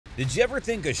Did you ever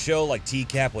think a show like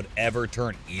TCAP would ever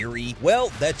turn eerie?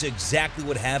 Well, that's exactly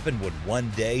what happened when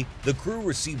one day the crew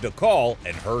received a call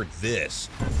and heard this.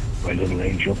 My little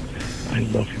angel, I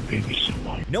love you, baby, so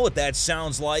much. Know what that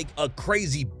sounds like? A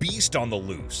crazy beast on the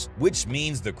loose, which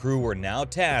means the crew were now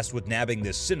tasked with nabbing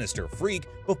this sinister freak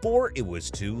before it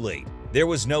was too late. There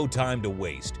was no time to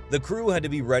waste. The crew had to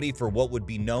be ready for what would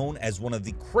be known as one of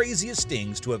the craziest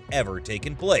stings to have ever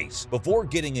taken place. Before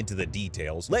getting into the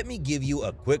details, let me give you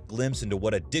a quick glimpse into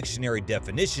what a dictionary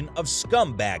definition of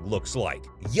scumbag looks like.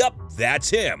 Yup, that's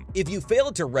him. If you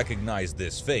failed to recognize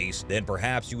this face, then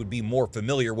perhaps you would be more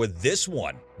familiar with this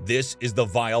one. This is the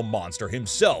vile monster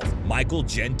himself, Michael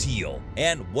Gentile,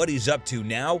 and what he's up to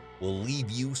now will leave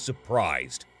you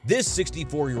surprised. This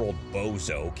 64-year-old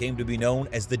bozo came to be known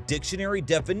as the dictionary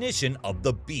definition of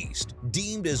the beast.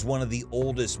 Deemed as one of the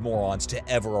oldest morons to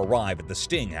ever arrive at the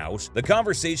Sting House, the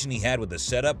conversation he had with the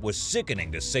setup was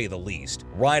sickening to say the least.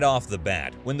 Right off the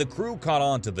bat, when the crew caught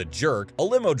on to the jerk, a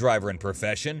limo driver in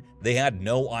profession, they had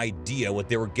no idea what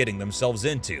they were getting themselves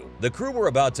into. The crew were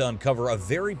about to uncover a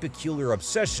very peculiar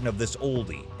obsession of this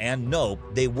oldie, and nope,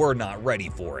 they were not ready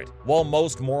for it. While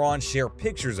most morons share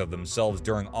pictures of themselves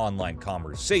during online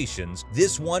conversations,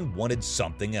 this one wanted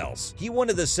something else. He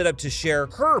wanted the setup to share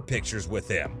her pictures with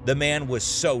him. The man was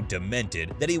so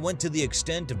demented that he went to the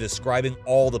extent of describing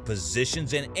all the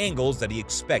positions and angles that he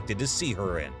expected to see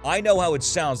her in. I know how it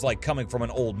sounds like coming from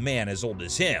an old man as old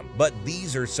as him, but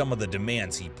these are some of the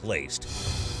demands he placed.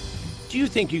 Do you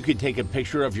think you could take a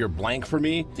picture of your blank for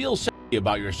me? Feel sassy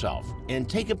about yourself and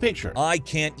take a picture. I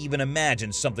can't even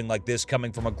imagine something like this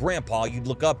coming from a grandpa you'd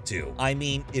look up to. I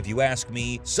mean, if you ask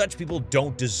me, such people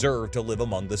don't deserve to live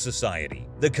among the society.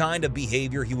 The kind of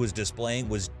behavior he was displaying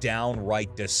was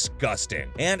downright disgusting,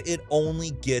 and it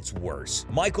only gets worse.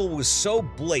 Michael was so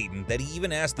blatant that he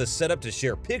even asked the setup to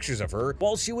share pictures of her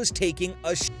while she was taking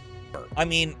a shit. I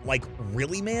mean, like,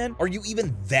 really, man? Are you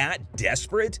even that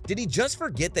desperate? Did he just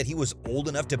forget that he was old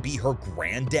enough to be her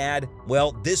granddad?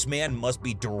 Well, this man must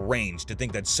be deranged to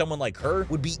think that someone like her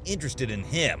would be interested in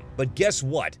him. But guess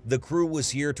what? The crew was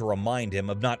here to remind him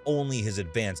of not only his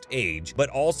advanced age, but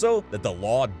also that the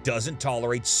law doesn't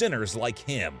tolerate sinners like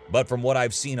him. But from what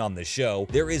I've seen on the show,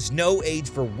 there is no age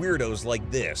for weirdos like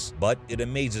this. But it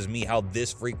amazes me how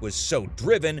this freak was so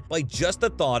driven by just the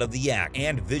thought of the act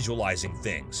and visualizing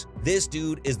things. This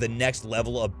dude is the next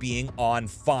level of being on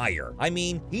fire. I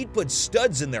mean, he'd put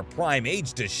studs in their prime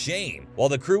age to shame. While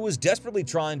the crew was desperately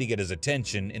trying to get his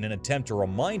attention in an attempt to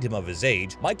remind him of his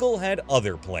age, Michael had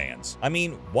other plans. I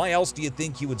mean, why else do you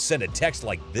think he would send a text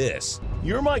like this?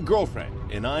 You're my girlfriend,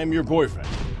 and I'm your boyfriend.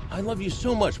 I love you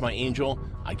so much, my angel.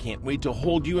 I can't wait to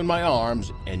hold you in my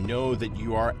arms and know that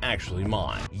you are actually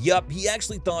mine. Yup, he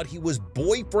actually thought he was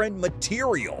boyfriend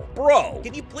material. Bro,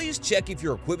 can you please check if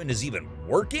your equipment is even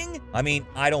working? I mean,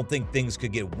 I don't think things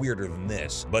could get weirder than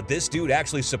this, but this dude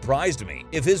actually surprised me.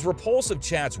 If his repulsive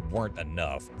chats weren't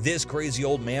enough, this crazy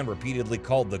old man repeatedly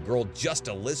called the girl just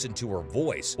to listen to her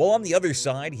voice, while on the other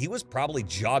side, he was probably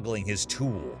joggling his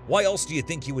tool. Why else do you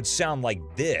think he would sound like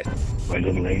this? My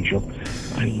little angel,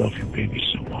 I love you, baby,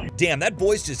 so much. Damn, that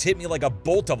voice just hit me like a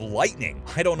bolt of lightning.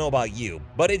 I don't know about you,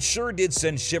 but it sure did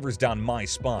send shivers down my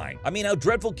spine. I mean, how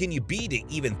dreadful can you be to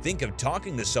even think of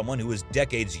talking to someone who is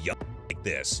decades younger like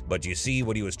this? But you see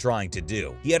what he was trying to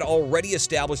do. He had already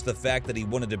established the fact that he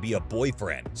wanted to be a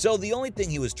boyfriend. So the only thing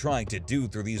he was trying to do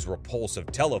through these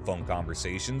repulsive telephone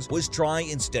conversations was try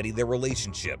and steady their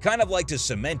relationship, kind of like to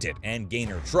cement it and gain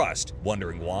her trust.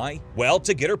 Wondering why? Well,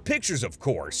 to get her pictures, of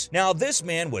course. Now, this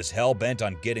man was hell-bent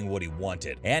on getting what he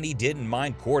wanted, and he didn't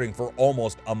mind courting for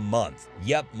almost a month.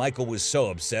 Yep, Michael was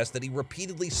so obsessed that he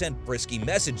repeatedly sent frisky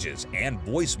messages and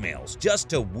voicemails just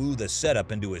to woo the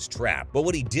setup into his trap. But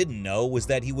what he didn't know was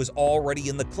that he was already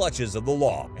in the clutches of the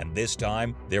law, and this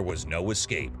time, there was no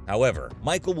escape. However,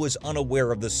 Michael was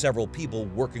unaware of the several people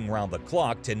working around the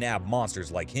clock to nab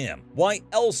monsters like him. Why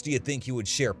else do you think he would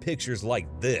share pictures like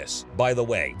this? By the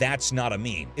way, that's not a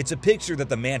meme. It's a picture that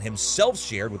the man himself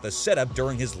shared with the setup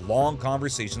during his long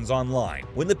conversations online.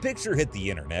 When the picture hit the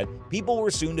internet, people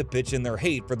were soon to pitch in their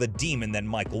hate for the demon that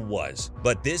Michael was.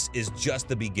 But this is just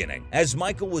the beginning, as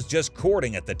Michael was just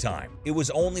courting at the time. It was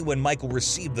only when Michael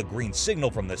received the green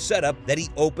signal from the setup that he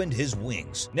opened his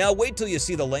wings. Now wait till you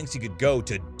see the lengths he could go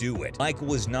to do it. Michael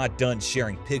was not done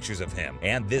sharing pictures of him,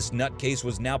 and this nutcase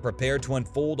was now prepared to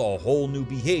unfold a whole new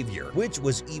behavior, which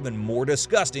was even more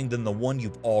disgusting than the one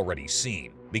you've already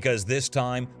seen. because this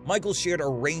time, Michael shared a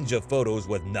range of photos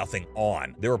with nothing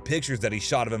on. There were pictures that he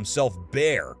shot of himself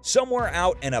bare, somewhere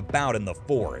out and about in the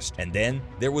forest, and then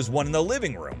there was one in the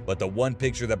living room. But the one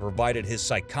picture that provided his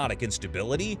psychotic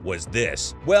instability was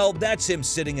this. Well, that's him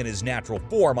sitting in his natural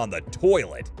form on the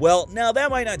toilet. Well, now that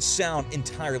might not sound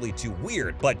entirely too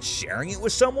weird, but sharing it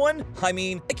with someone? I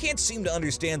mean, I can't seem to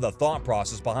understand the thought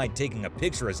process behind taking a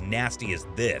picture as nasty as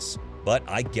this. But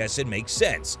I guess it makes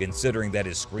sense, considering that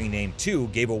his screen name too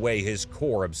gave away his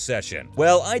core obsession.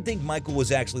 Well, I think Michael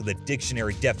was actually the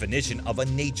dictionary definition of a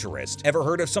naturist. Ever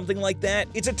heard of something like that?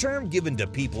 It's a term given to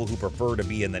people who prefer to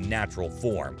be in the natural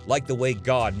form, like the way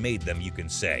God made them, you can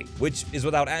say, which is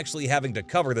without actually having to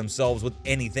cover themselves with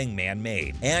anything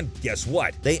man-made. And guess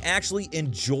what? They actually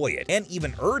enjoy it, and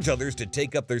even urge others to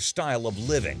take up their style of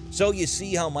living. So you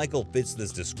see how Michael fits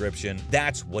this description?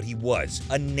 That's what he was,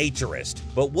 a naturist.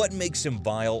 But what makes him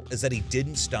vile is that he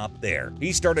didn't stop there.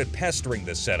 He started pestering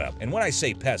the setup, and when I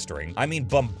say pestering, I mean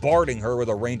bombarding her with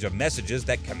a range of messages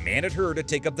that commanded her to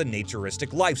take up the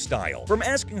naturistic lifestyle. From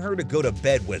asking her to go to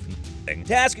bed with nothing,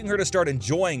 to asking her to start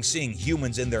enjoying seeing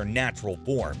humans in their natural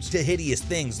forms, to hideous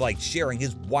things like sharing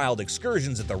his wild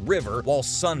excursions at the river while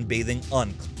sunbathing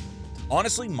unclean.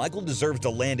 Honestly, Michael deserves to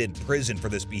land in prison for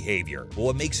this behavior. But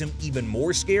what makes him even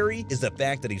more scary is the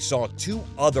fact that he saw 2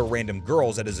 other random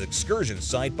girls at his excursion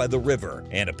site by the river,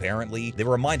 and apparently they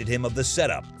reminded him of the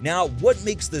setup. Now, what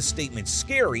makes this statement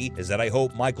scary is that I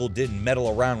hope Michael didn't meddle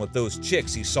around with those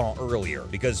chicks he saw earlier,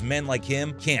 because men like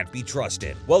him can't be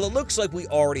trusted. Well, it looks like we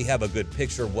already have a good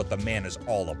picture of what the man is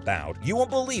all about. You won't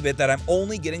believe it that I'm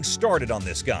only getting started on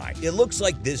this guy. It looks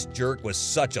like this jerk was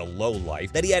such a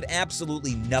lowlife that he had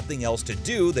absolutely nothing else to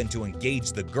do than to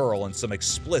engage the girl in some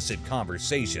explicit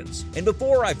conversations. And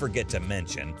before I forget to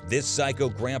mention, this psycho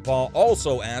grandpa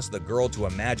also asked the girl to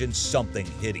imagine something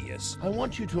hideous. I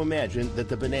want you to imagine that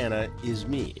the banana is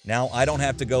me. Now, I don't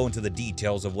have to go into the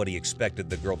details of what he expected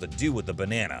the girl to do with the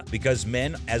banana, because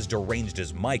men as deranged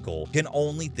as Michael can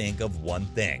only think of one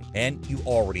thing, and you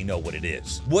already know what it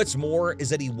is. What's more is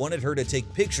that he wanted her to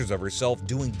take pictures of herself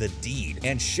doing the deed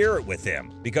and share it with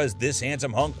him, because this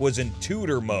handsome hunk was in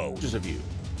tutor mode. Of you.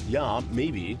 Yeah,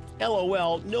 maybe.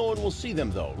 LOL, no one will see them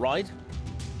though, right?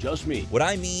 Just me. What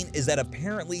I mean is that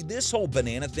apparently this whole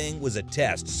banana thing was a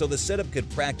test so the setup could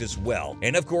practice well.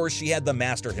 And of course, she had the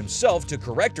master himself to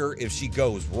correct her if she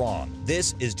goes wrong.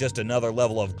 This is just another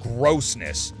level of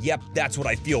grossness. Yep, that's what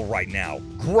I feel right now.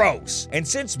 Gross! And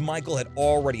since Michael had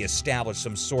already established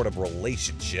some sort of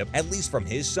relationship, at least from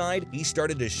his side, he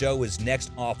started to show his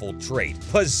next awful trait: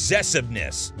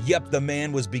 possessiveness. Yep, the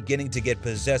man was beginning to get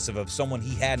possessive of someone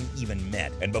he hadn't even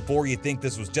met. And before you think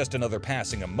this was just another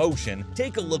passing emotion,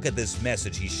 take a look at this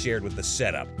message he shared with the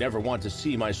setup. Never want to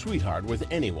see my sweetheart with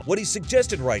anyone. What he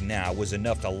suggested right now was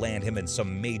enough to land him in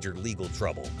some major legal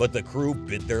trouble, but the crew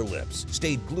bit their lips,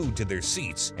 stayed glued to their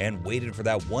seats, and waited for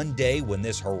that one day when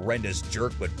this horrendous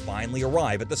jerk would finally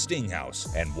arrive at the Sting House.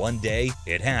 And one day,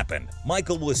 it happened.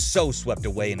 Michael was so swept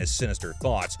away in his sinister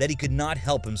thoughts that he could not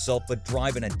help himself but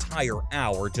drive an entire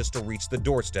hour just to reach the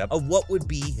doorstep of what would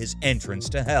be his entrance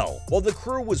to hell. While the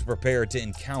crew was prepared to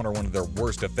encounter one of their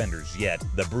worst offenders yet,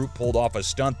 the brute pulled off a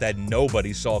stunt that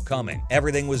nobody saw coming.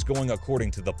 Everything was going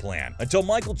according to the plan, until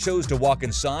Michael chose to walk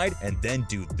inside and then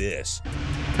do this.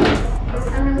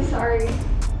 I'm really sorry.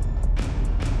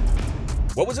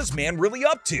 What was this man really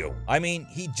up to? I mean,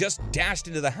 he just dashed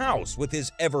into the house with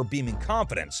his ever-beaming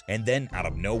confidence, and then, out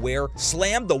of nowhere,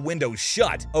 slammed the window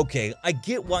shut. Okay, I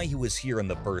get why he was here in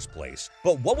the first place,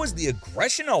 but what was the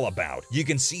aggression all about? You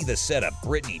can see the setup.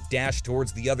 Brittany dashed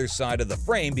towards the other side of the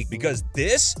frame because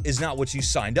this is not what she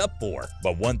signed up for.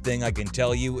 But one thing I can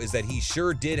tell you is that he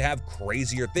sure did have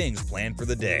crazier things planned for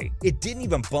the day. It didn't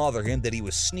even bother him that he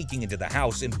was sneaking into the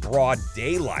house in broad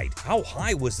daylight. How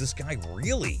high was this guy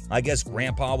really? I guess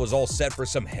Grandpa was all set for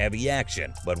some heavy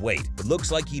action. But wait, it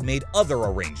looks like he made other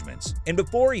arrangements. And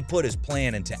before he put his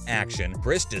plan into action,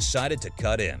 Chris decided to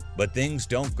cut in. But things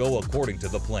don't go according to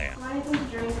the plan. I need some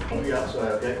drink. I'll be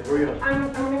outside, okay? Where are you going?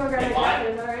 I'm gonna go grab my jacket,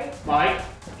 is that alright? Mike?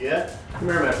 Yeah? Come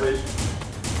here a minute, please.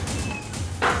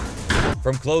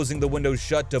 From closing the window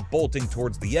shut to bolting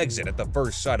towards the exit at the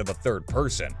first sight of a third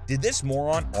person. Did this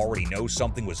moron already know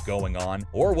something was going on?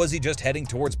 Or was he just heading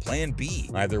towards plan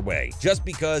B? Either way, just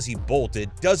because he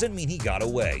bolted doesn't mean he got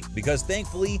away, because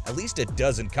thankfully, at least a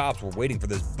dozen cops were waiting for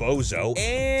this bozo,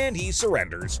 and he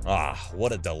surrenders. Ah,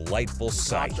 what a delightful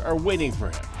sight. Cops are waiting for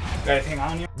him. Got anything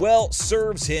on you? Well,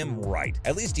 serves him right.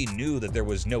 At least he knew that there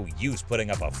was no use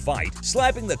putting up a fight.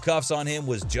 Slapping the cuffs on him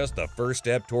was just the first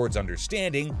step towards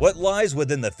understanding what lies is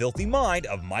within the filthy mind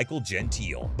of Michael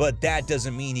Gentile. But that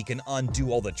doesn't mean he can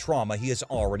undo all the trauma he has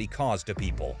already caused to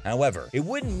people. However, it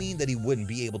wouldn't mean that he wouldn't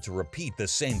be able to repeat the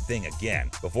same thing again.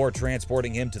 Before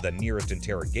transporting him to the nearest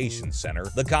interrogation center,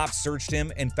 the cops searched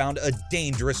him and found a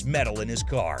dangerous metal in his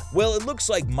car. Well, it looks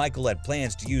like Michael had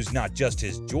plans to use not just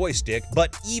his joystick,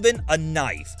 but even a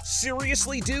knife.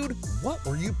 Seriously, dude? What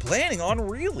were you planning on,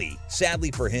 really?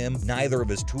 Sadly for him, neither of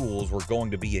his tools were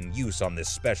going to be in use on this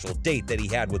special date that he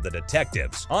had with the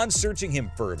detectives. On searching him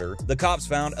further, the cops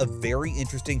found a very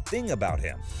interesting thing about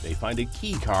him. They find a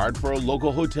key card for a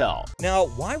local hotel. Now,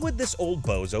 why would this old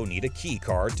bozo need a key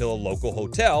card to a local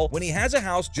hotel when he has a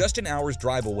house just an hour's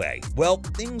drive away? Well,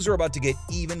 things are about to get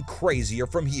even crazier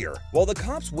from here. While the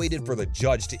cops waited for the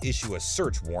judge to issue a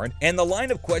search warrant, and the line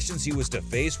of questions he was to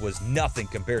face was nothing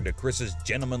compared to Chris's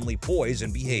gentlemanly poise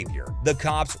and behavior. The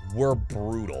cops were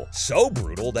brutal. So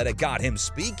brutal that it got him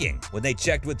speaking. When they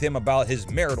checked with him about his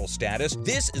marital status,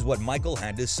 this is what Michael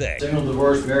had to say. Single,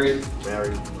 divorced, married?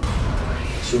 Married.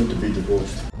 Soon to be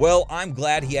divorced. Well, I'm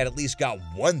glad he had at least got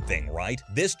one thing right.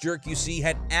 This jerk, you see,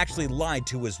 had actually lied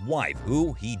to his wife,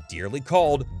 who he dearly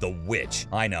called the witch.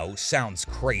 I know, sounds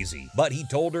crazy, but he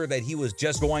told her that he was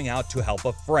just going out to help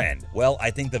a friend. Well,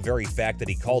 I think the very fact that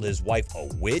he called his wife a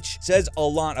witch says a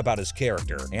lot about his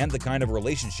character and the kind of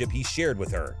relationship he shared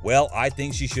with her. Well, I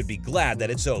think she should be glad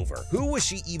that it's over. Who was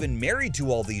she even married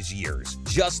to all these years?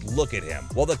 Just look at him.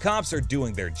 While the cops are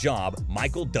doing their job,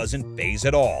 Michael doesn't faze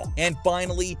at all. And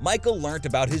finally, Michael learned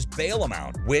about his bail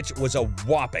amount, which was a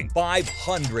whopping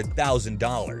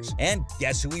 $500,000. And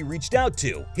guess who he reached out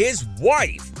to? His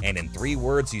wife! And in 3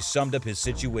 words, he summed up his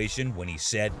situation when he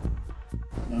said,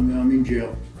 I'm in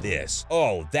jail. this.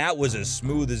 Oh, that was as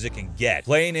smooth as it can get.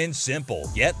 Plain and simple,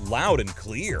 yet loud and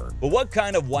clear. But what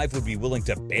kind of wife would be willing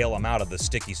to bail him out of the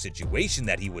sticky situation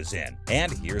that he was in?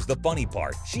 And here's the funny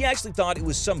part. She actually thought it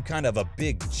was some kind of a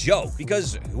big joke,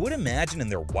 because who would imagine in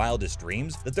their wildest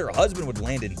dreams that their husband would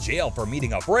land in jail for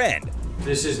meeting a friend?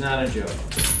 This is not a joke.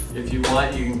 If you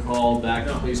want, you can call back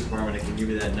to the police department. I can give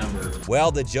you that number.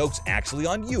 Well, the joke's actually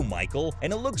on you, Michael,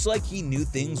 and it looks like he knew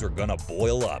things were gonna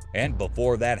boil up. And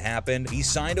before that happened, he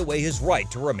signed away his right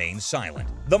to remain silent.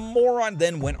 The moron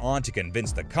then went on to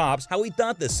convince the cops how he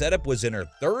thought the setup was in her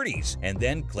 30s, and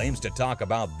then claims to talk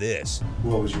about this.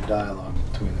 What was your dialogue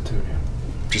between the two of you?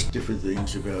 Just different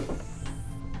things about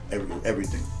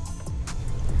everything.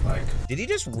 Like, Did he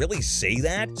just really say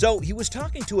that? So he was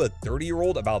talking to a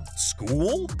 30-year-old about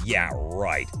school? Yeah,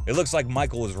 right. It looks like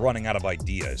Michael was running out of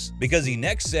ideas, because he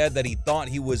next said that he thought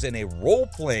he was in a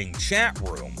role-playing chat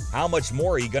room. How much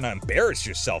more are you gonna embarrass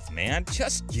yourself, man?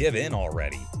 Just give in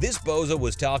already. This bozo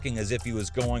was talking as if he was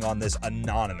going on this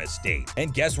anonymous date.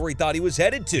 And guess where he thought he was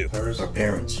headed to? hers? Our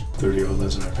parents. 30-year-old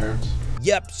lives in her parents?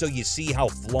 Yep, so you see how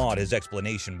flawed his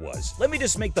explanation was. Let me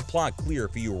just make the plot clear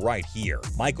for you right here.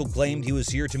 Michael claimed he was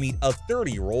here to meet a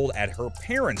 30-year-old at her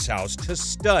parents' house to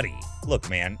study. Look,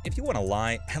 man, if you want to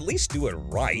lie, at least do it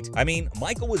right. I mean,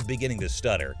 Michael was beginning to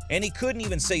stutter, and he couldn't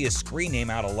even say his screen name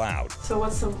out aloud. So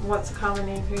what's a common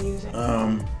name you're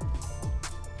using?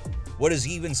 What is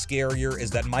even scarier is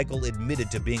that Michael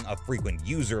admitted to being a frequent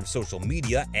user of social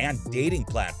media and dating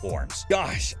platforms.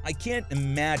 Gosh, I can't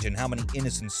imagine how many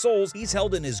innocent souls he's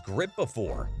held in his grip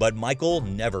before. But Michael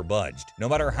never budged. No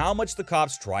matter how much the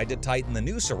cops tried to tighten the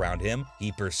noose around him,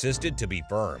 he persisted to be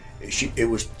firm. It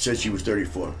said she was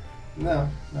 34. No,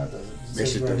 it doesn't.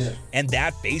 Yes, it does. And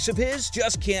that face of his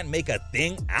just can't make a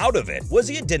thing out of it. Was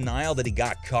he in denial that he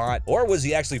got caught, or was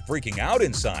he actually freaking out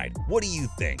inside? What do you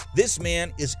think? This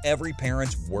man is every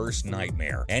parent's worst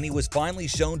nightmare, and he was finally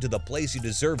shown to the place he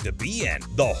deserved to be in,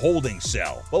 the holding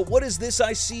cell. But what is this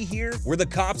I see here? Were the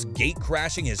cops gate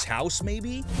crashing his house,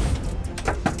 maybe?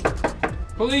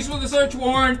 Police with a search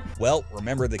warrant. Well,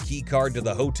 remember the key card to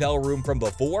the hotel room from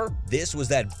before? This was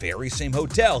that very same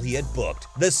hotel he had booked.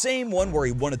 The same one where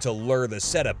he wanted to lure the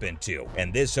setup into.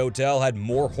 And this hotel had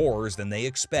more horrors than they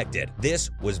expected. This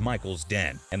was Michael's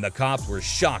den, and the cops were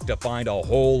shocked to find a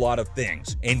whole lot of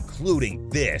things, including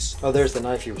this. Oh, there's the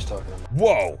knife you was talking about.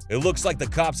 Whoa, it looks like the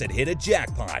cops had hit a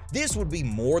jackpot. This would be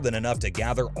more than enough to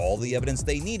gather all the evidence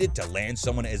they needed to land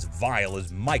someone as vile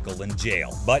as Michael in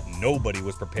jail. But nobody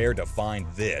was prepared to find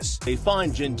this. They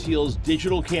find Gentile's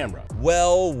digital camera.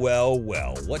 Well,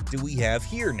 what do we have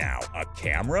here now? A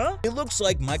camera? It looks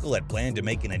like Michael had planned to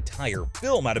make an entire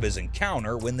film out of his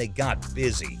encounter when they got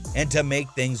busy. And to make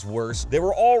things worse, there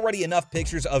were already enough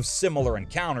pictures of similar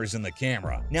encounters in the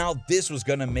camera. Now, this was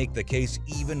gonna make the case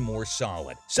even more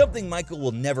solid. Something Michael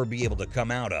will never be able to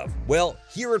come out of. Well,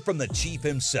 hear it from the chief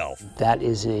himself. That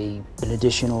is an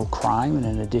additional crime and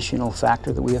an additional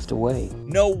factor that we have to weigh.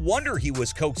 No wonder he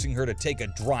was coaxing her to take take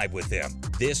a drive with him.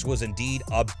 This was indeed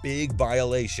a big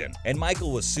violation, and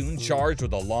Michael was soon charged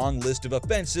with a long list of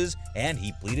offenses, and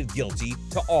he pleaded guilty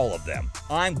to all of them.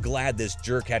 I'm glad this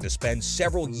jerk had to spend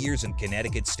several years in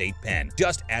Connecticut State Pen,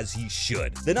 just as he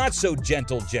should. The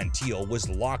not-so-gentle Gentile was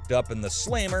locked up in the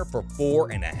slammer for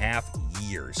 4.5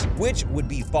 years, which would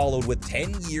be followed with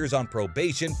 10 years on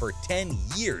probation for 10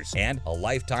 years and a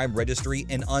lifetime registry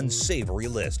in unsavory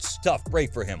lists. Tough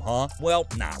break for him, huh? Well,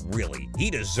 not really. He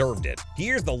deserved it.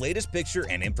 Here's the latest picture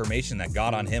and information that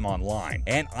got on him online,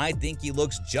 and I think he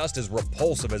looks just as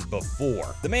repulsive as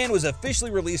before. The man was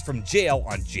officially released from jail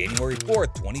on January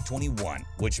 4th, 2021,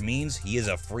 which means he is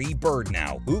a free bird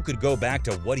now. Who could go back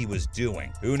to what he was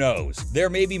doing? Who knows? There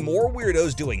may be more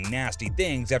weirdos doing nasty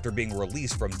things after being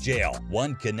released from jail.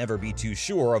 One can never be too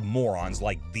sure of morons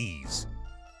like these.